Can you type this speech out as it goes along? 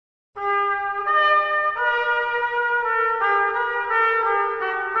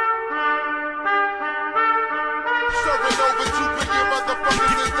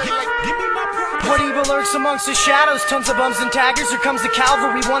lurks amongst the shadows, tons of bums and taggers. Here comes the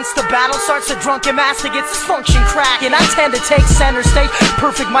cavalry once the battle starts. A drunken master gets his function cracking. I tend to take center stage,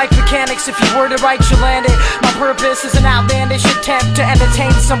 perfect mic mechanics. If you were to write, you land it. My purpose is an outlandish attempt to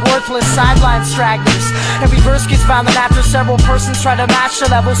entertain some worthless sideline stragglers. Every verse gets violent after several persons try to match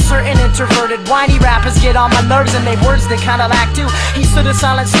the level. Certain introverted whiny rappers get on my nerves, and they words they kinda lack too. He stood a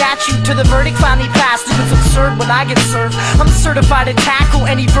silent statue to the verdict finally passed. It was absurd when I get served. I'm certified to tackle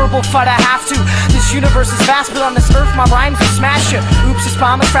any verbal fight I have to. This universe is vast, but on this earth my rhymes will smash you. Oops, his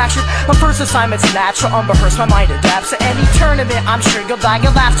palm is fractured. My first assignment's natural, unrehearsed. My mind adapts to any tournament. I'm sure you'll die.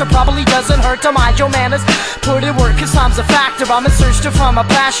 Your laughter probably doesn't hurt to mind your manners. Put in work, cause time's a factor. I'm in search to find my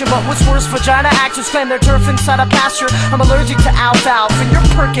passion. But what's worse, vagina actors claim their turf inside a pasture. I'm allergic to alfalfa, and you're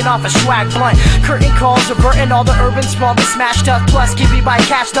perking off a swag blunt. Curtain calls are burning all the urban sprawl, the smashed up. Plus, give me by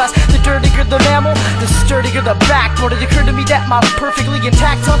cash dust. The dirtier the mammal, the sturdier the backboard. It occurred to me that my perfectly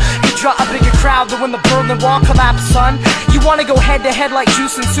intact tongue could draw a bigger crowd than when the Berlin Wall collapsed, son. You wanna go head to head like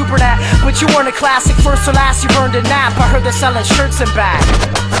Juice and Supernat, but you weren't a classic first or last, you earned a nap. I heard they're selling shirts and bags.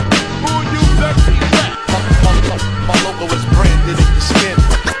 My logo is branded in your skin.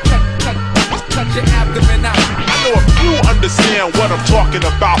 Cut your abdomen out. I know if you understand what I'm talking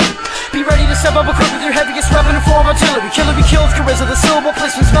about. Be ready to step up a quick with your heaviest weapon and form artillery. Killer be killed, charisma, the syllable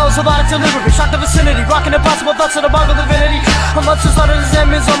placement smells a lot of delivery. Shock the vicinity, rocking impossible thoughts of the bog of divinity. I'm much as hard as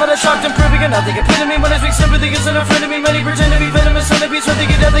enemies, I'm at a shocked and proving and nothing. Epitome when I speak sympathy is in a friend of me. Many pretend to be venomous centipedes, when they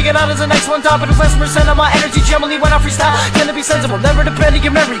get deadly, get out as the next one top. And less percent of my energy generally when I freestyle. Tend to be sensible, never depending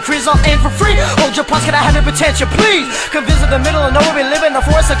your memory. Freeze all aim for free. Hold your pause, can I have your potential, please? Come visit the middle and know where we live in the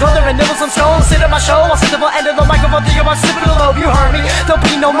forest. I go there and nibble some stone. Sit at my show, I'll sit at the end of the microphone. Think about sipping the lobe, you heard me. There'll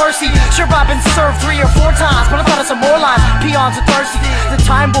be no mercy. Sure, I've been served 3 or 4 times, but I thought of some more lines. Peons are thirsty. The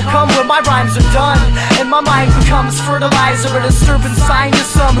time will come when my rhymes are done, and my mind becomes fertilizer, a disturbing sign to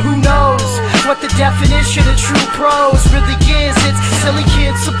some who knows what the definition of true prose really is. It's silly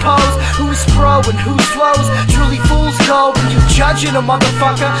kids suppose who's pro and who's flows. Truly fools go when you judging a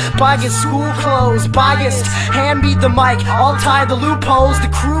motherfucker by his school clothes. Biased, hand me the mic, I'll tie the loopholes.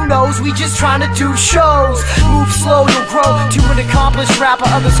 The crew knows we just trying to do shows. Move slow, you'll grow to an accomplished rapper.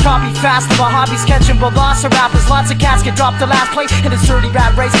 Others copy fast. My hobby's catching velociraptors. Lots of cats can drop the last plate in this dirty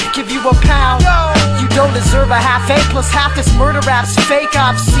rap race. Give you a pound. You don't deserve a half A, plus half this murder rap's fake.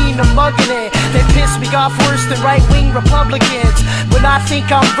 I've seen them mugging it. They piss me off worse than right-wing Republicans. When I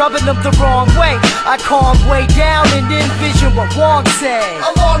think I'm rubbing them the wrong way, I calm way down and envision what Wong say.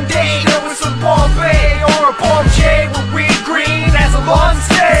 A long day there was some Bombay or a bomb J with weed green as a lawn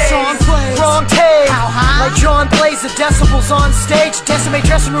stage. Song plays, wrong take. Like John plays the decibels on stage, decimate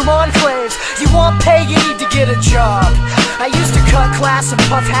dressing room enclaves. You want pay, you need to get a job. I used to cut class and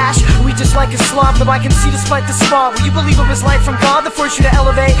puff hash. We just like a slob, though I can see despite the smog. Will you believe it was light from God that forced you to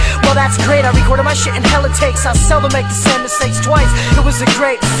elevate? Well, that's great. I recorded my shit and hell it takes. I seldom make the same mistakes twice. It was a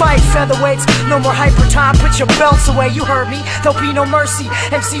great fight, featherweights. No more hyper time, put your belts away. You heard me, there'll be no mercy.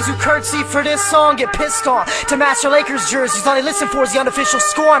 MCs who curtsy for this song get pissed on. To match your Lakers jerseys, all they listen for is the unofficial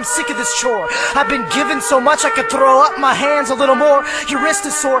score. I'm sick of this chore. I've been given so much I could throw up my hands a little more. Your wrist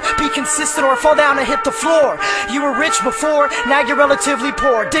is sore, be consistent or fall down and hit the floor. You were rich before, now you're relatively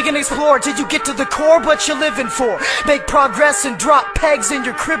poor. Dig and explore till you get to the core, what you're living for. Make progress and drop pegs in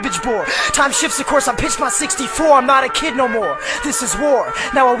your cribbage board. Time shifts, of course, I pitched my 64. I'm not a kid no more, this is war.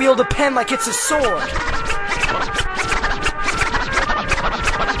 Now I wield a pen like it's a sword.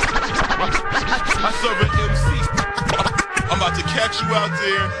 I serve an MC. I'm about to catch you out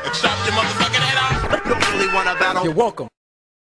there and chop your motherfucking head off. Don't really wanna battle. You're welcome.